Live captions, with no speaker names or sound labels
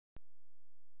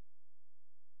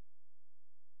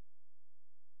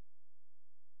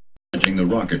the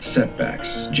rocket's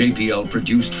setbacks, JPL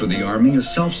produced for the Army a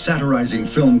self-satirizing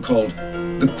film called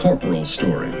The Corporal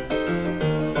Story.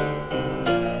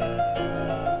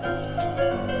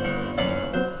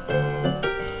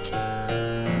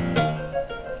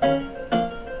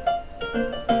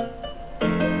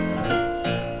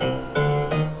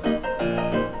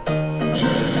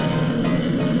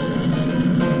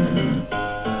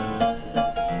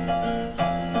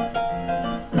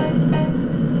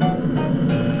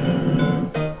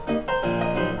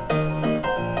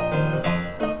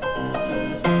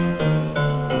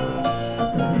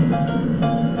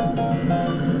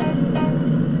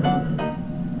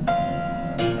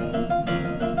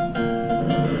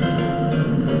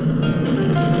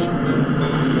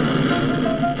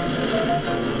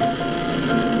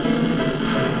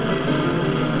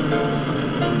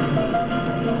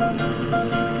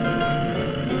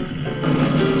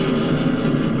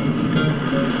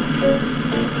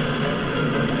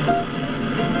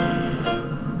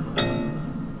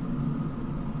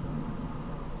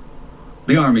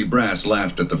 The Army brass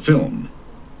laughed at the film,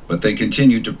 but they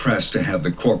continued to press to have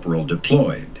the corporal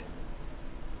deployed.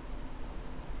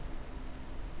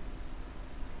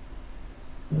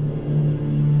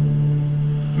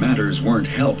 Matters weren't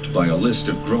helped by a list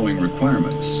of growing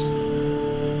requirements.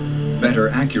 Better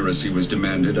accuracy was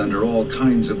demanded under all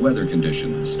kinds of weather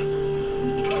conditions.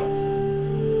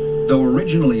 Though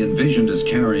originally envisioned as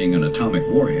carrying an atomic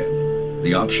warhead,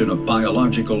 the option of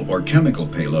biological or chemical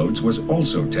payloads was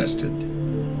also tested.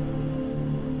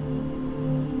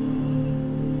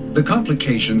 The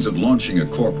complications of launching a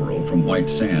Corporal from White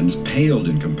Sands paled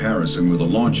in comparison with a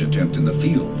launch attempt in the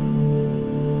field.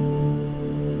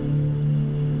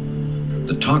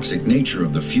 The toxic nature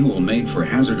of the fuel made for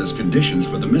hazardous conditions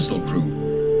for the missile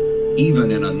crew,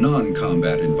 even in a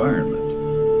non-combat environment.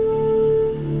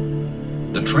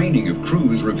 The training of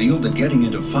crews revealed that getting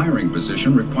into firing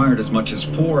position required as much as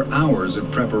 4 hours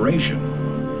of preparation,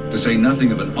 to say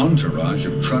nothing of an entourage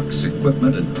of trucks,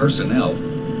 equipment, and personnel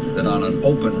that on an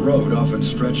open road often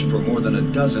stretched for more than a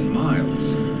dozen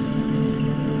miles.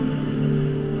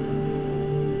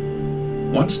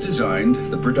 Once designed,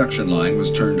 the production line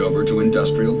was turned over to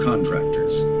industrial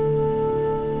contractors.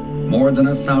 More than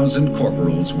 1,000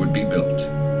 Corporals would be built.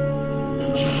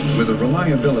 With a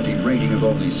reliability rating of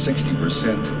only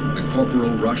 60%, the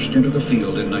Corporal rushed into the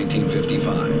field in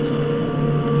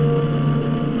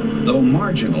 1955. Though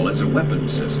marginal as a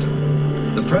weapons system,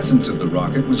 the presence of the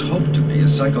rocket was hoped to be a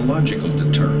psychological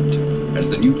deterrent, as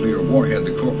the nuclear warhead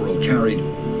the Corporal carried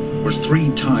was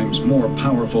 3 times more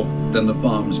powerful than the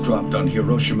bombs dropped on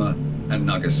Hiroshima and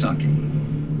Nagasaki.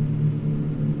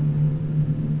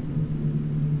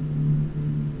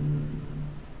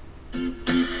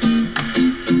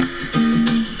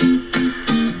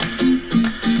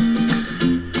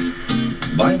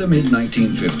 By the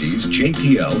mid-1950s,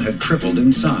 JPL had tripled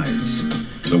in size.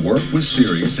 The work was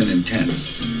serious and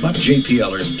intense, but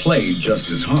JPLers played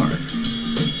just as hard.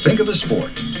 Think of a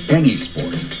sport, any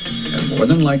sport, and more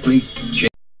than likely,